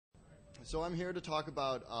So I'm here to talk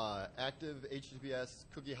about active HTTPS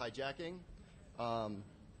cookie hijacking.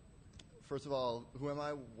 First of all, who am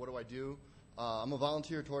I? What do I do? I'm a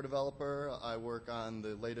volunteer Tor developer. I work on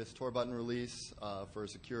the latest Tor button release for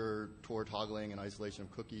secure Tor toggling and isolation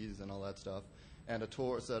of cookies and all that stuff, and a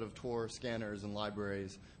set of Tor scanners and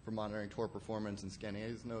libraries for monitoring Tor performance and scanning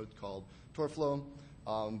ACE nodes called TorFlow.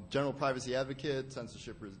 General privacy advocate,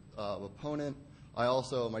 censorship opponent.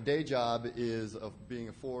 My day job is of being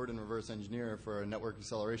a forward and reverse engineer for a network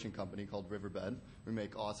acceleration company called Riverbed. We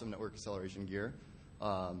make awesome network acceleration gear.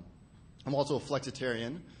 I'm also a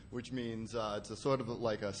flexitarian, which means it's a sort of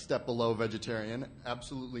like a step below vegetarian.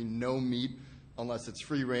 Absolutely no meat unless it's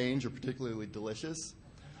free range or particularly delicious.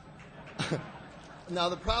 Now,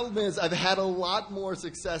 the problem is I've had a lot more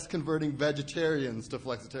success converting vegetarians to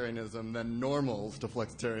flexitarianism than normals to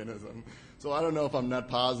flexitarianism. So I don't know if I'm net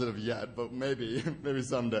positive yet, but maybe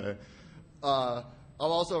someday. I'm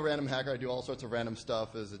also a random hacker. I do all sorts of random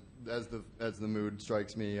stuff as the mood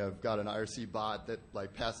strikes me. I've got an IRC bot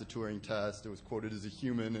that passed the Turing test. It was quoted as a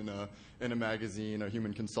human in a magazine, a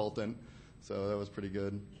human consultant. So that was pretty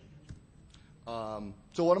good.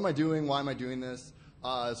 So what am I doing? Why am I doing this?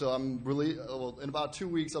 In about 2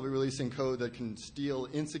 weeks, I'll be releasing code that can steal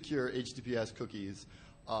insecure HTTPS cookies.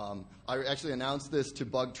 I actually announced this to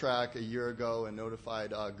BugTrack a year ago and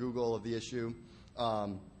notified Google of the issue.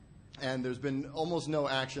 And there's been almost no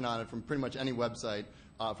action on it from pretty much any website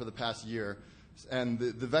for the past year. And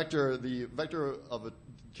the vector of it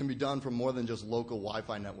can be done from more than just local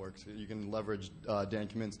Wi-Fi networks. You can leverage Dan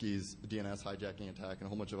Kaminsky's DNS hijacking attack and a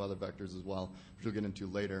whole bunch of other vectors as well, which we'll get into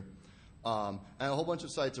later. And a whole bunch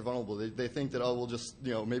of sites are vulnerable. They think that, we'll just,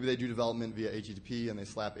 maybe they do development via HTTP and they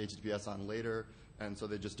slap HTTPS on later, and so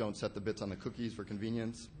they just don't set the bits on the cookies for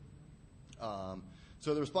convenience.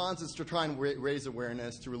 So the response is to try and raise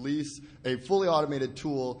awareness, to release a fully automated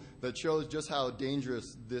tool that shows just how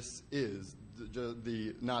dangerous this is,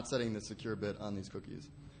 the not setting the secure bit on these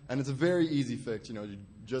cookies. And it's a very easy fix, you're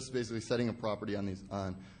just basically setting a property on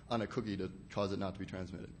a cookie to cause it not to be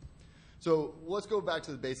transmitted. So let's go back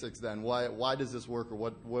to the basics then. Why does this work, or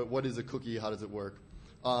what is a cookie? How does it work?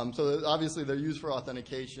 So obviously they're used for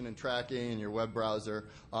authentication and tracking in your web browser.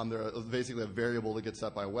 They're basically a variable that gets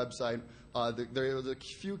set by a website. There's a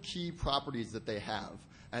few key properties that they have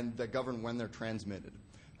and that govern when they're transmitted.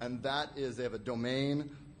 And that is they have a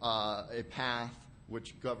domain, a path,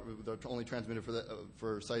 which they're only transmitted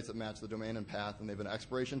for sites that match the domain and path, and they have an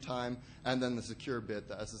expiration time, and then the secure bit,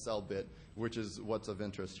 the SSL bit, which is what's of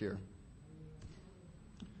interest here.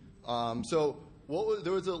 Last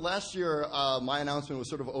year, my announcement was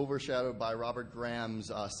sort of overshadowed by Robert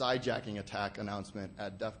Graham's sidejacking attack announcement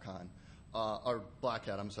at DEF CON, or Black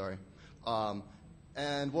Hat, I'm sorry.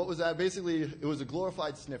 And what was that? Basically, it was a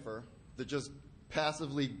glorified sniffer that just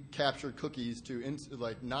passively captured cookies to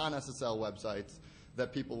non-SSL websites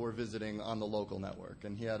that people were visiting on the local network.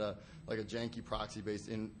 And he had a janky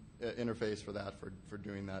proxy-based interface for that, for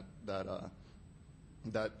doing that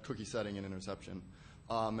cookie setting and interception.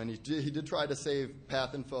 And he did try to save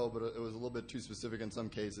path info, but it was a little bit too specific in some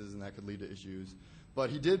cases, and that could lead to issues. But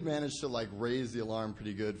he did manage to raise the alarm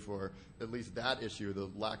pretty good for at least that issue, the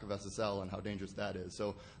lack of SSL and how dangerous that is.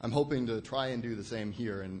 So I'm hoping to try and do the same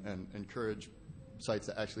here and encourage sites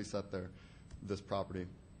to actually set this property.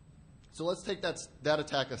 So let's take that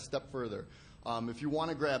attack a step further. If you want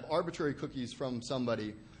to grab arbitrary cookies from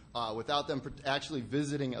somebody without them actually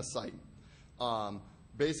visiting a site,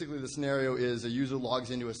 basically, the scenario is a user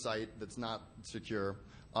logs into a site that's not secure.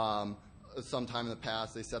 Sometime in the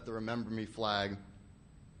past, they set the remember me flag,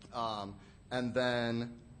 and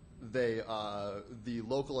then the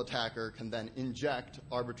local attacker can then inject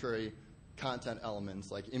arbitrary content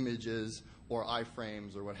elements like images or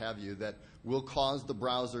iframes or what have you that will cause the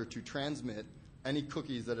browser to transmit any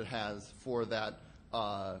cookies that it has for that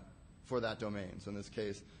domain. So in this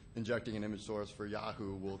case, injecting an image source for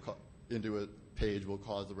Yahoo into a page will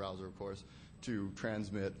cause the browser, of course, to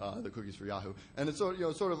transmit the cookies for Yahoo. And it's sort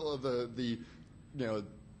of the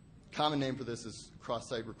common name for this is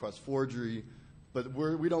cross-site request forgery, but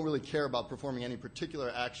we don't really care about performing any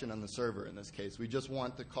particular action on the server in this case. We just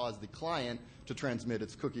want to cause the client to transmit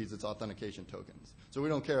its cookies, its authentication tokens. So we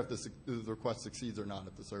don't care if the request succeeds or not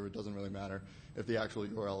at the server. It doesn't really matter if the actual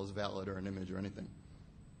URL is valid or an image or anything.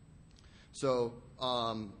 So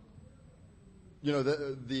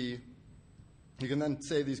you can then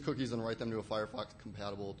save these cookies and write them to a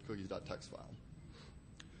Firefox-compatible cookies.txt file.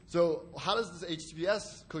 So how does this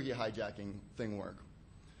HTTPS cookie hijacking thing work?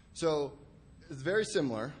 So it's very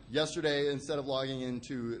similar. Yesterday, instead of logging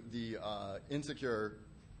into the insecure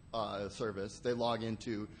service, they log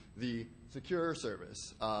into the secure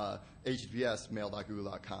service, https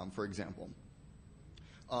mail.google.com, for example.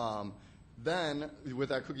 Then, with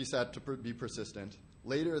that cookie set to be persistent,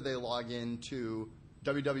 later they log into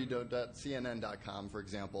www.cnn.com, for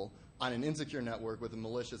example, on an insecure network with a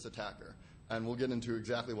malicious attacker. And we'll get into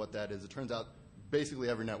exactly what that is. It turns out basically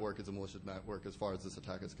every network is a malicious network as far as this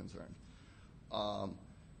attack is concerned.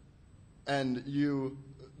 And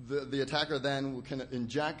the attacker then can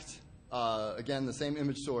inject, again, the same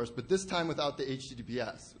image source, but this time without the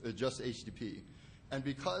HTTPS, just HTTP. And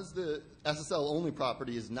because the SSL-only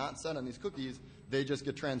property is not set on these cookies, they just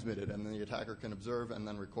get transmitted, and then the attacker can observe and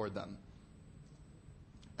then record them.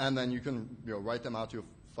 And then you can write them out to a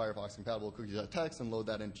Firefox-compatible cookies.txt and load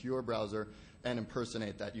that into your browser and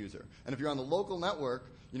impersonate that user. And if you're on the local network,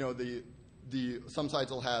 some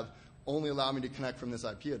sites will have only allow me to connect from this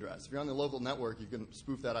IP address. If you're on the local network, you can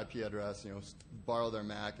spoof that IP address, borrow their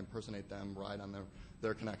Mac, impersonate them, ride on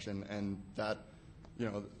their connection, and that,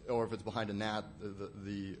 or if it's behind a NAT,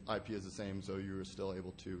 the IP is the same, so you're still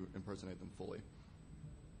able to impersonate them fully.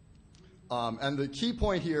 And the key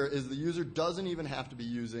point here is the user doesn't even have to be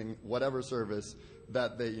using whatever service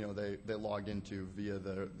that they logged into via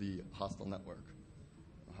the hostile network.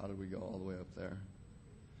 How did we go all the way up there?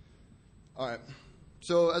 All right.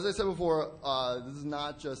 So as I said before, this is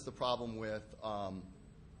not just a problem with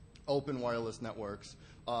open wireless networks.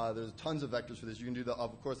 There's tons of vectors for this. You can do,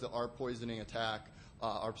 of course, the ARP poisoning attack,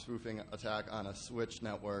 ARP spoofing attack on a switch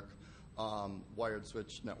network, wired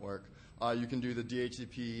switch network. You can do the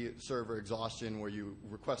DHCP server exhaustion, where you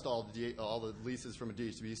request all the leases from a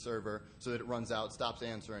DHCP server so that it runs out, stops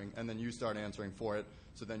answering, and then you start answering for it.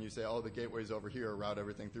 So then you say, oh, the gateway's over here, route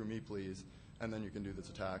everything through me, please, and then you can do this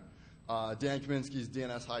attack. Dan Kaminsky's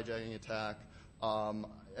DNS hijacking attack.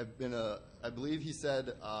 I believe he said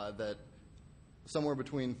that somewhere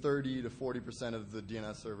between 30 to 40% of the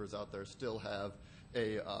DNS servers out there still have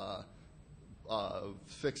a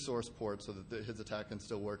fixed source port so that his attack can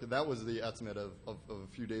still work. And that was the estimate of a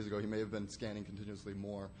few days ago. He may have been scanning continuously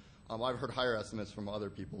more. I've heard higher estimates from other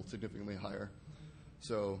people, significantly higher.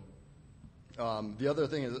 So the other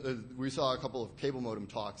thing is we saw a couple of cable modem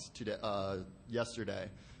talks today, yesterday,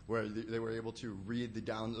 where they were able to read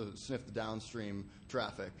sniff the downstream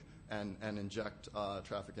traffic and inject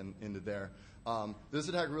traffic into there. This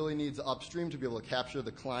attack really needs upstream to be able to capture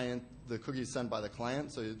the cookies sent by the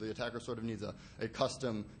client. So the attacker sort of needs a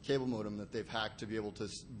custom cable modem that they've hacked to be able to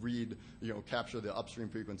read, capture the upstream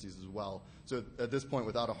frequencies as well. So at this point,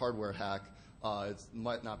 without a hardware hack, it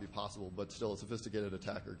might not be possible, but still a sophisticated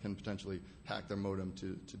attacker can potentially hack their modem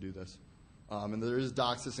to do this. And there is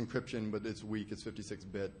DOCSIS encryption, but it's weak. It's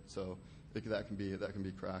 56-bit, so that can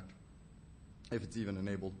be cracked if it's even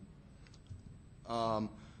enabled.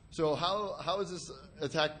 So how is this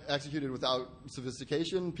attack executed without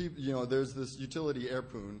sophistication? There's this utility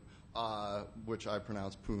airpoon, which I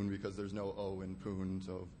pronounce poon because there's no O in poon.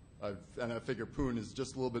 So I figure poon is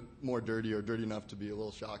just a little bit more dirty or dirty enough to be a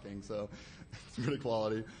little shocking. So it's good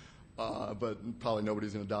quality, but probably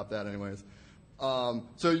nobody's going to adopt that anyways.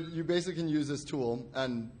 So you basically can use this tool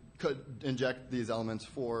and could inject these elements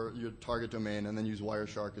for your target domain, and then use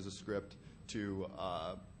Wireshark as a script to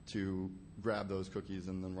grab those cookies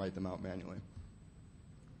and then write them out manually.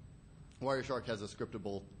 Wireshark has a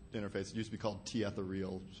scriptable interface. It used to be called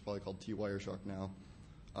T-Ethereal. It's probably called T-Wireshark now.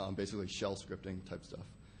 Basically shell scripting type stuff.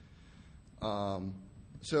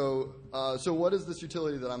 So what is this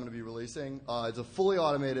utility that I'm going to be releasing? It's a fully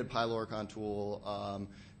automated Pyloricon tool.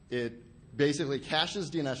 It basically caches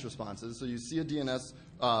DNS responses. So you see a DNS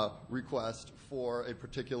request for a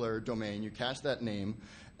particular domain. You cache that name,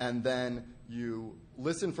 and then you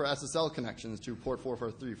listen for SSL connections to port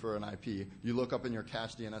 443 for an IP. You look up in your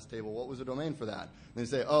cache DNS table, what was the domain for that? And they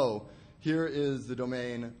say, oh, here is the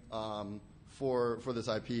domain for this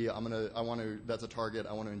IP. That's a target.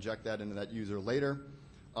 I want to inject that into that user later.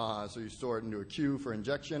 So you store it into a queue for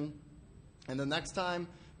injection. And the next time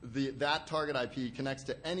that target IP connects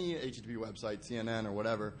to any HTTP website, CNN or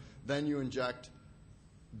whatever, then you inject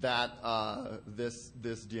that this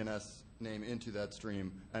DNS name into that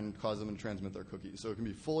stream and cause them to transmit their cookies. So it can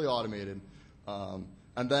be fully automated.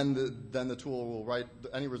 And then the tool will write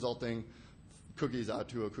any resulting cookies out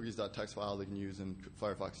to a cookies.txt file they can use in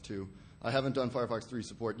Firefox 2. I haven't done Firefox 3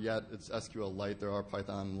 support yet. It's SQLite. There are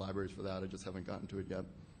Python libraries for that. I just haven't gotten to it yet.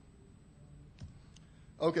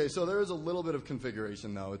 Okay, so there is a little bit of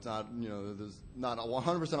configuration, though. It's not, there's not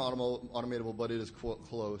 100% automatable, but it is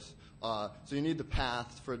close. So you need the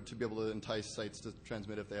path to be able to entice sites to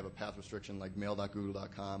transmit if they have a path restriction, like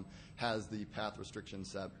mail.google.com has the path restriction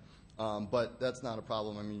set. But that's not a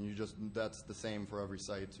problem. I mean, that's the same for every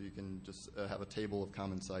site, so you can just have a table of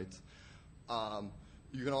common sites.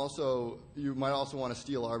 You might also want to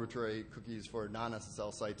steal arbitrary cookies for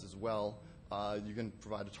non-SSL sites as well. You can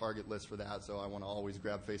provide a target list for that, so I want to always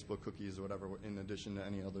grab Facebook cookies or whatever in addition to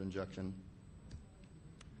any other injection.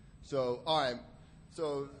 So, all right.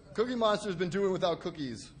 So Cookie Monster's been doing without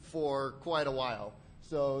cookies for quite a while.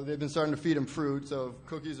 So they've been starting to feed him fruit, so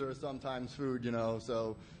cookies are sometimes food, you know,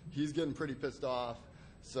 so he's getting pretty pissed off.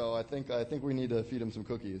 So I think we need to feed him some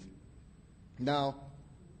cookies. Now,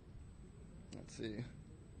 let's see.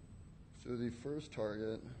 So the first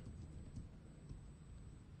target.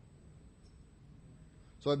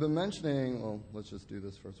 So I've been mentioning, well, let's just do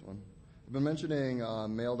this first one. I've been mentioning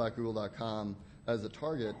mail.google.com as a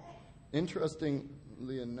target.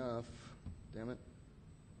 Interestingly enough, damn it.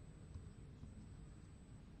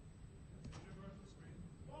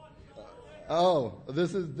 Oh,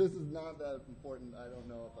 this is not that important. I don't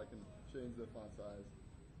know if I can change the font size.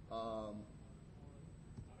 Oh,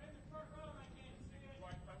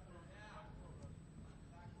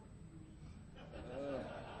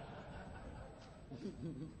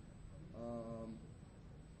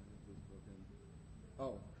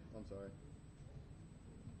 I'm sorry.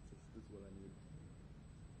 This is what I need.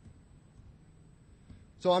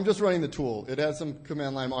 So I'm just running the tool. It has some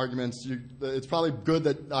command line arguments. It's probably good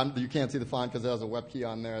that you can't see the font because it has a web key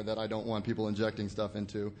on there that I don't want people injecting stuff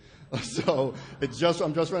into. So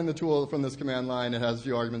I'm just running the tool from this command line. It has a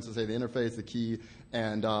few arguments to say the interface, the key,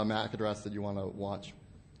 and MAC address that you want to watch.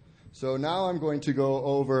 So now I'm going to go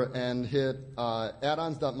over and hit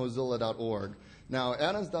addons.mozilla.org. Now,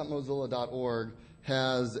 addons.mozilla.org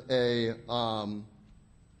has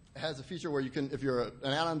a feature where you can, if you're an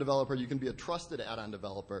add-on developer, you can be a trusted add-on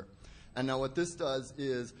developer. And now what this does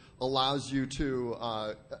is allows you to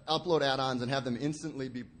upload add-ons and have them instantly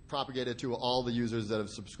be propagated to all the users that have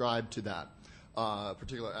subscribed to that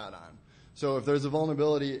particular add-on. So if there's a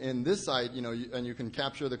vulnerability in this site, and you can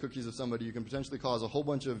capture the cookies of somebody, you can potentially cause a whole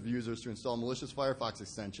bunch of users to install malicious Firefox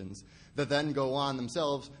extensions that then go on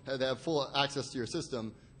themselves. They have full access to your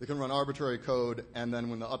system. They can run arbitrary code, and then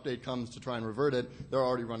when the update comes to try and revert it, they're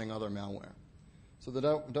already running other malware. So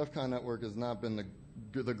the DEF CON network has not been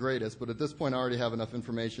the greatest, but at this point I already have enough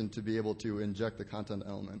information to be able to inject the content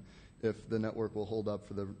element if the network will hold up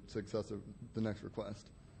for the success of the next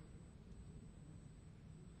request.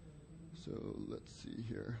 So let's see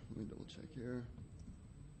here. Let me double check here.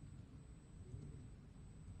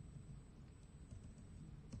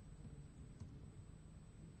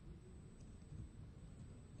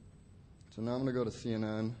 So now I'm going to go to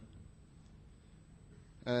CNN.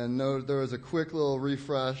 And note there was a quick little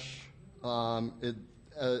refresh.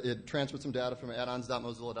 It transferred some data from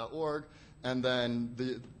addons.mozilla.org, and then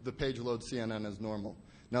the page loads CNN as normal.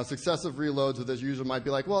 Now, successive reloads with this user might be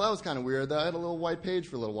like, well, that was kind of weird. I had a little white page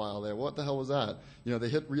for a little while there. What the hell was that? They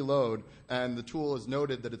hit reload, and the tool has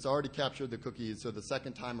noted that it's already captured the cookies, so the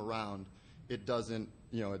second time around, it doesn't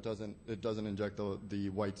inject the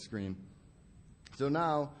white screen. So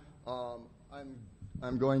now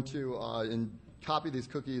I'm going to copy these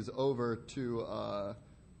cookies over to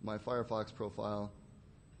my Firefox profile.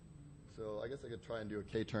 So I guess I could try and do a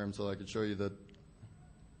K-term so I could show you that,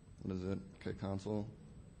 what is it, K-console.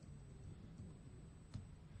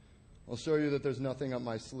 I'll show you that there's nothing up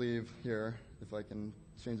my sleeve here, if I can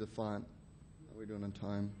change the font. How are we doing on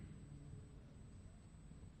time?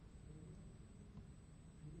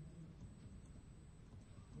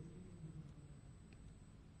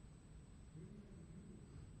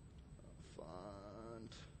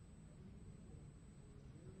 Font.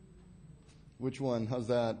 Which one? How's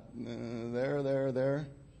that? There.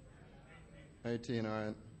 18, all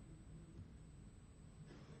right.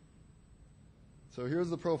 So here's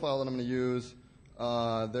the profile that I'm going to use.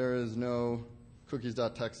 There is no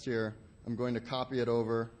cookies.txt here. I'm going to copy it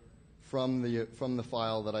over from the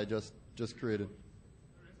file that I just created.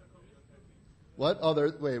 What? Oh,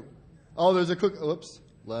 wait. Oh, there's a cookie. Oops.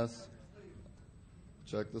 Less.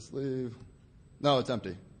 Check the sleeve. No, it's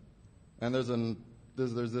empty. And there's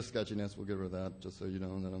this sketchiness. We'll get rid of that, just so you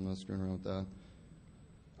know that I'm not screwing around with that.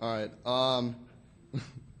 All right.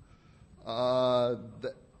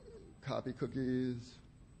 Copy cookies.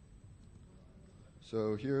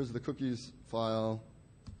 So here's the cookies file.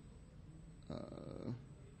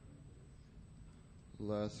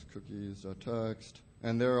 Less cookies.txt.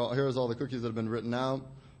 And here's all the cookies that have been written out.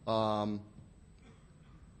 Now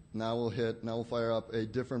we'll fire up a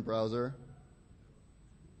different browser.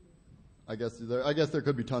 I guess there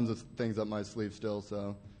could be tons of things up my sleeve still,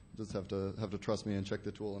 so just have to trust me and check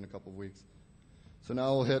the tool in a couple of weeks. So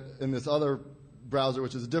now we'll hit in this other browser,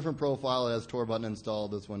 which is a different profile. It has Tor button installed.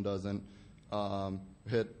 This one doesn't.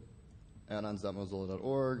 Hit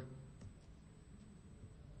addons.mozilla.org.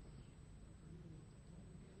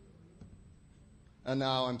 And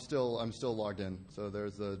now I'm still logged in. So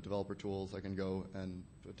there's the developer tools. I can go and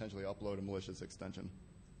potentially upload a malicious extension.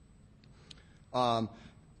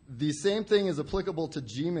 The same thing is applicable to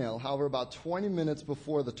Gmail. However, about 20 minutes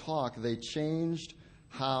before the talk, they changed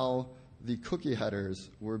how the cookie headers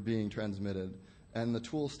were being transmitted, and the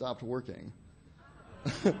tool stopped working.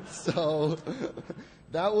 So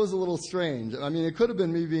that was a little strange. I mean, it could have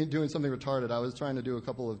been me doing something retarded. I was trying to do a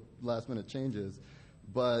couple of last-minute changes,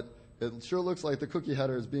 but it sure looks like the cookie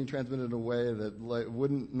header is being transmitted in a way that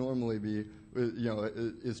wouldn't normally be,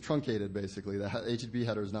 is truncated, basically. The HTTP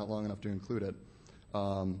header is not long enough to include it.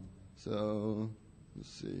 So let's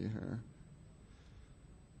see here.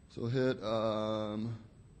 So we'll hit,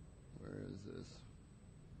 where is this?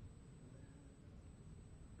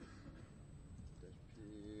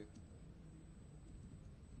 P.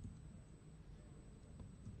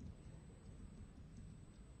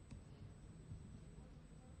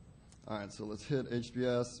 All right, so let's hit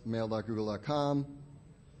HTTPS mail.google.com.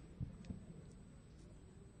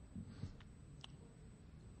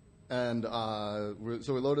 And so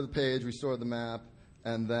we loaded the page, we stored the map,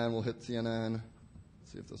 and then we'll hit CNN.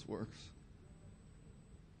 Let's see if this works.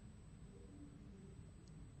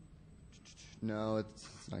 No, it's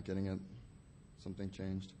not getting it. Something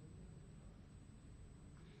changed.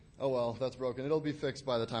 Oh well, that's broken. It'll be fixed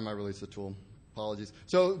by the time I release the tool. Apologies.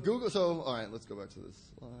 So Google. So all right, let's go back to this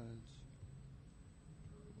slides.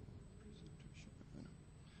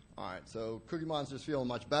 All right, so Cookie Monster's feeling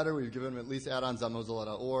much better. We've given them at least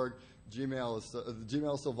addons.mozilla.org. Gmail is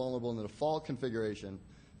still vulnerable in the default configuration.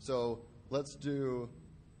 So let's do,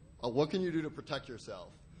 what can you do to protect yourself?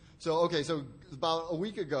 So okay, so about a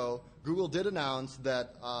week ago, Google did announce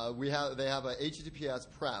that they have a HTTPS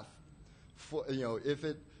pref. For, if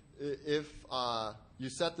you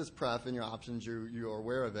set this pref in your options, you are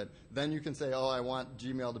aware of it. Then you can say, oh, I want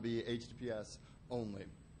Gmail to be HTTPS only.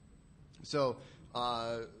 So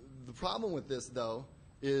the problem with this, though,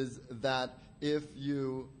 is that if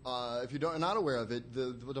you are not aware of it,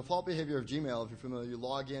 the default behavior of Gmail, if you're familiar, you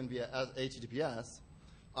log in via HTTPS.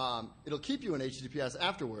 It'll keep you in HTTPS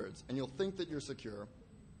afterwards, and you'll think that you're secure,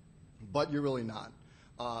 but you're really not.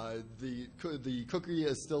 The cookie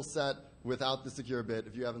is still set without the secure bit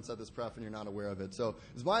if you haven't set this pref and you're not aware of it. So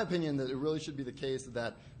it's my opinion that it really should be the case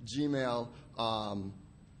that Gmail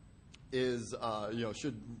since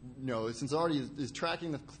it already is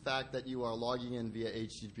tracking the fact that you are logging in via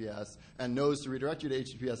HTTPS and knows to redirect you to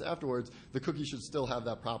HTTPS afterwards, the cookie should still have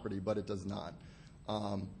that property, but it does not.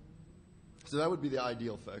 So that would be the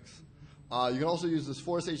ideal fix. You can also use this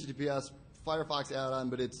force HTTPS Firefox add-on,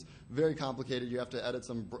 but it's very complicated. You have to edit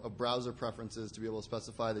some browser preferences to be able to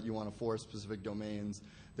specify that you want to force specific domains.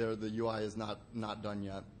 The UI is not done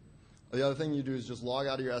yet. The other thing you do is just log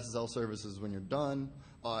out of your SSL services when you're done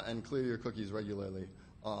and clear your cookies regularly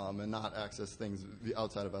and not access things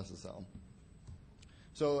outside of SSL.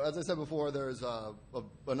 So as I said before, there's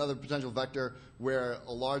another potential vector where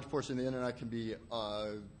a large portion of the internet can be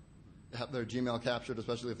have their Gmail captured,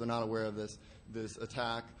 especially if they're not aware of this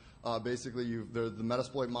attack. Basically, the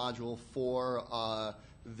Metasploit module for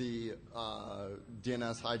the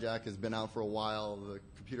DNS hijack has been out for a while. The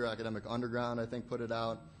Computer Academic Underground, I think, put it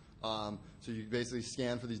out. So you basically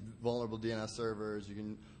scan for these vulnerable DNS servers. You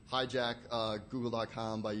can hijack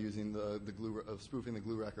Google.com by using spoofing the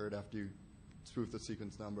glue record after you spoof the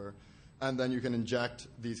sequence number, and then you can inject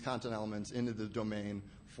these content elements into the domain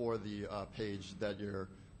for the page that you're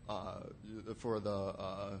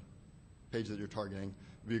targeting.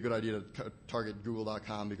 It'd be a good idea to target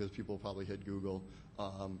Google.com because people probably hit Google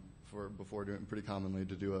before doing pretty commonly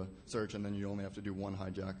to do a search, and then you only have to do one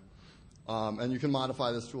hijack. And you can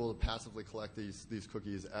modify this tool to passively collect these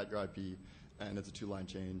cookies at your IP, and it's a 2-line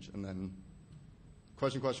change. And then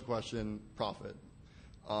question, profit.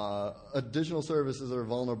 Additional services that are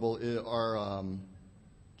vulnerable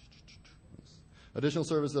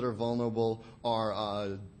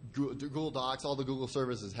are Google Docs. All the Google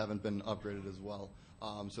services haven't been upgraded as well.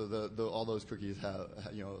 So all those cookies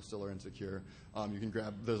still are insecure. You can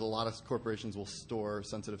there's a lot of corporations will store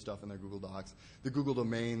sensitive stuff in their Google Docs. The Google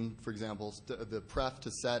domain, for example, the pref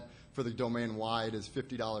to set for the domain wide is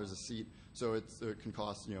 $50 a seat. So it can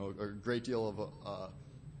cost a great deal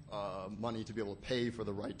of money to be able to pay for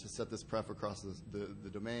the right to set this pref across the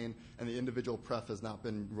domain, and the individual pref has not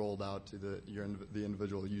been rolled out to the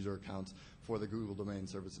individual user accounts for the Google domain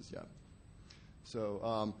services yet. So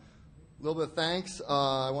a little bit of thanks.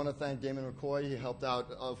 I want to thank Damon McCoy. He helped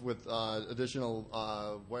out with additional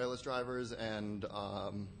wireless drivers and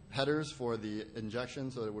headers for the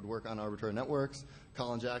injection so it would work on arbitrary networks.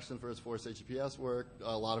 Cull injection for his forced HTTPS work.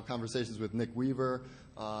 A lot of conversations with Nick Weaver.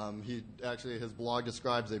 His blog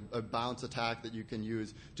describes a bounce attack that you can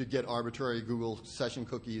use to get arbitrary Google session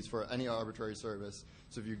cookies for any arbitrary service.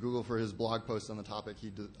 So if you Google for his blog post on the topic,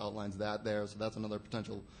 he outlines that there. So that's another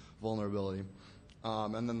potential vulnerability.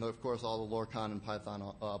 And then, of course, all the Lorcon and Python,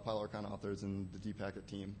 PyLorcon authors in the dpacket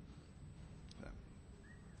team.